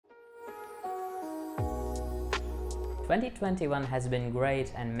2021 has been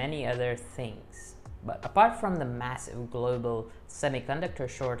great and many other things. But apart from the massive global semiconductor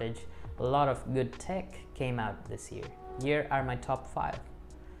shortage, a lot of good tech came out this year. Here are my top 5.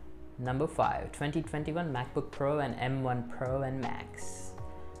 Number 5, 2021 MacBook Pro and M1 Pro and Max.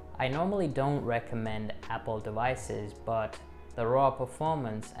 I normally don't recommend Apple devices, but the raw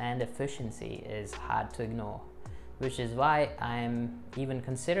performance and efficiency is hard to ignore, which is why I'm even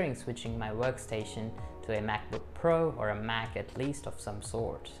considering switching my workstation to a MacBook Pro or a Mac at least of some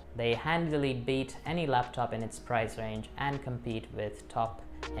sort. They handily beat any laptop in its price range and compete with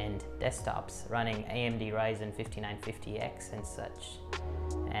top-end desktops running AMD Ryzen 5950X and such,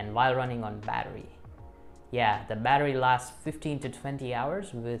 and while running on battery. Yeah, the battery lasts 15 to 20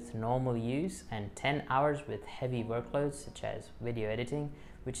 hours with normal use and 10 hours with heavy workloads such as video editing,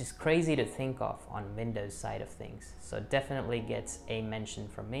 which is crazy to think of on Windows side of things. So definitely gets a mention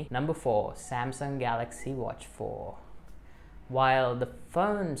from me. Number 4, Samsung Galaxy Watch 4. While the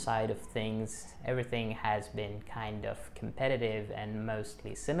phone side of things, everything has been kind of competitive and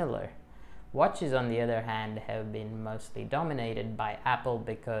mostly similar. Watches on the other hand have been mostly dominated by Apple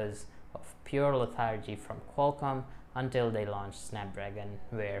because of pure lethargy from Qualcomm until they launched Snapdragon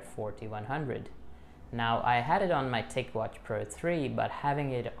Wear 4100. Now, I had it on my TicWatch Pro 3, but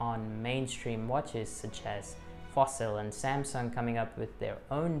having it on mainstream watches such as Fossil and Samsung coming up with their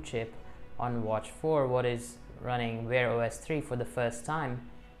own chip on Watch 4, what is running Wear OS 3 for the first time,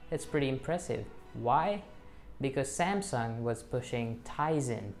 it's pretty impressive. Why? Because Samsung was pushing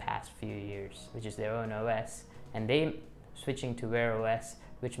Tizen past few years, which is their own OS, and they switching to Wear OS,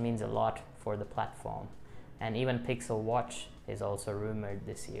 which means a lot for the platform. And even Pixel Watch is also rumored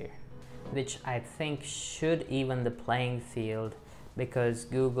this year, which I think should even the playing field because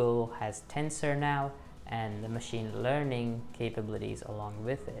Google has Tensor now and the machine learning capabilities along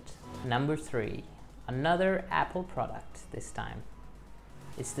with it. Number 3, another Apple product this time.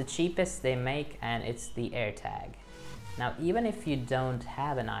 It's the cheapest they make and it's the AirTag. Now, even if you don't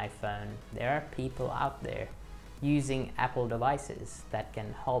have an iPhone, there are people out there using Apple devices that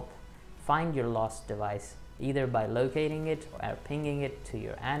can help find your lost device either by locating it or pinging it to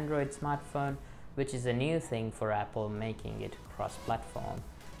your Android smartphone, which is a new thing for Apple, making it cross-platform,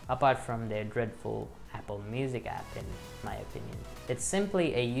 apart from their dreadful Apple Music app in my opinion. It's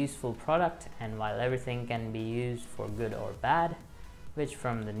simply a useful product, and while everything can be used for good or bad, which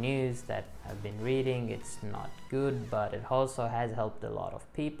from the news that I've been reading it's not good, but it also has helped a lot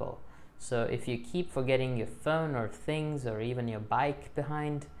of people. So if you keep forgetting your phone or things or even your bike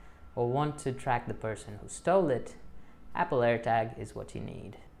behind, or want to track the person who stole it, Apple AirTag is what you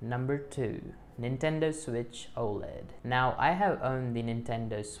need. Number 2, Nintendo Switch OLED. Now, I have owned the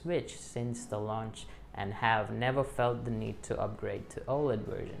Nintendo Switch since the launch and have never felt the need to upgrade to OLED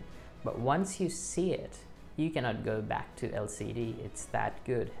version. But once you see it, you cannot go back to LCD, it's that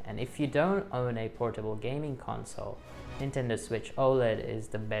good. And if you don't own a portable gaming console, Nintendo Switch OLED is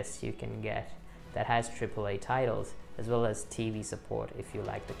the best you can get that has AAA titles as well as TV support if you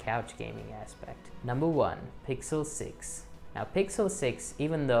like the couch gaming aspect. Number 1, Pixel 6. Now Pixel 6,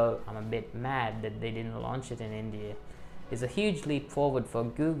 even though I'm a bit mad that they didn't launch it in India, is a huge leap forward for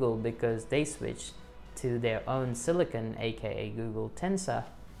Google because they switched to their own silicon, aka Google Tensor,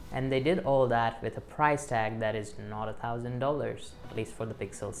 and they did all that with a price tag that is not $1,000, at least for the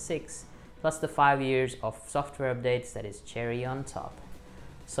Pixel 6, plus the 5 years of software updates that is cherry on top.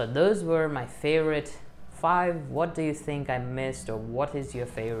 So those were my favorite 5. What do you think I missed, or what is your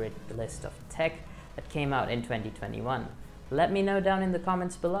favorite list of tech that came out in 2021? Let me know down in the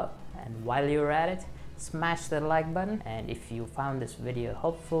comments below. And while you're at it, smash that like button, and if you found this video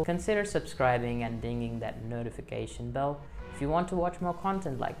helpful, consider subscribing and dinging that notification bell if you want to watch more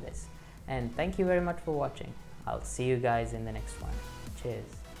content like this. And thank you very much for watching. I'll see you guys in the next one.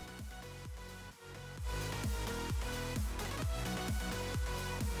 Cheers.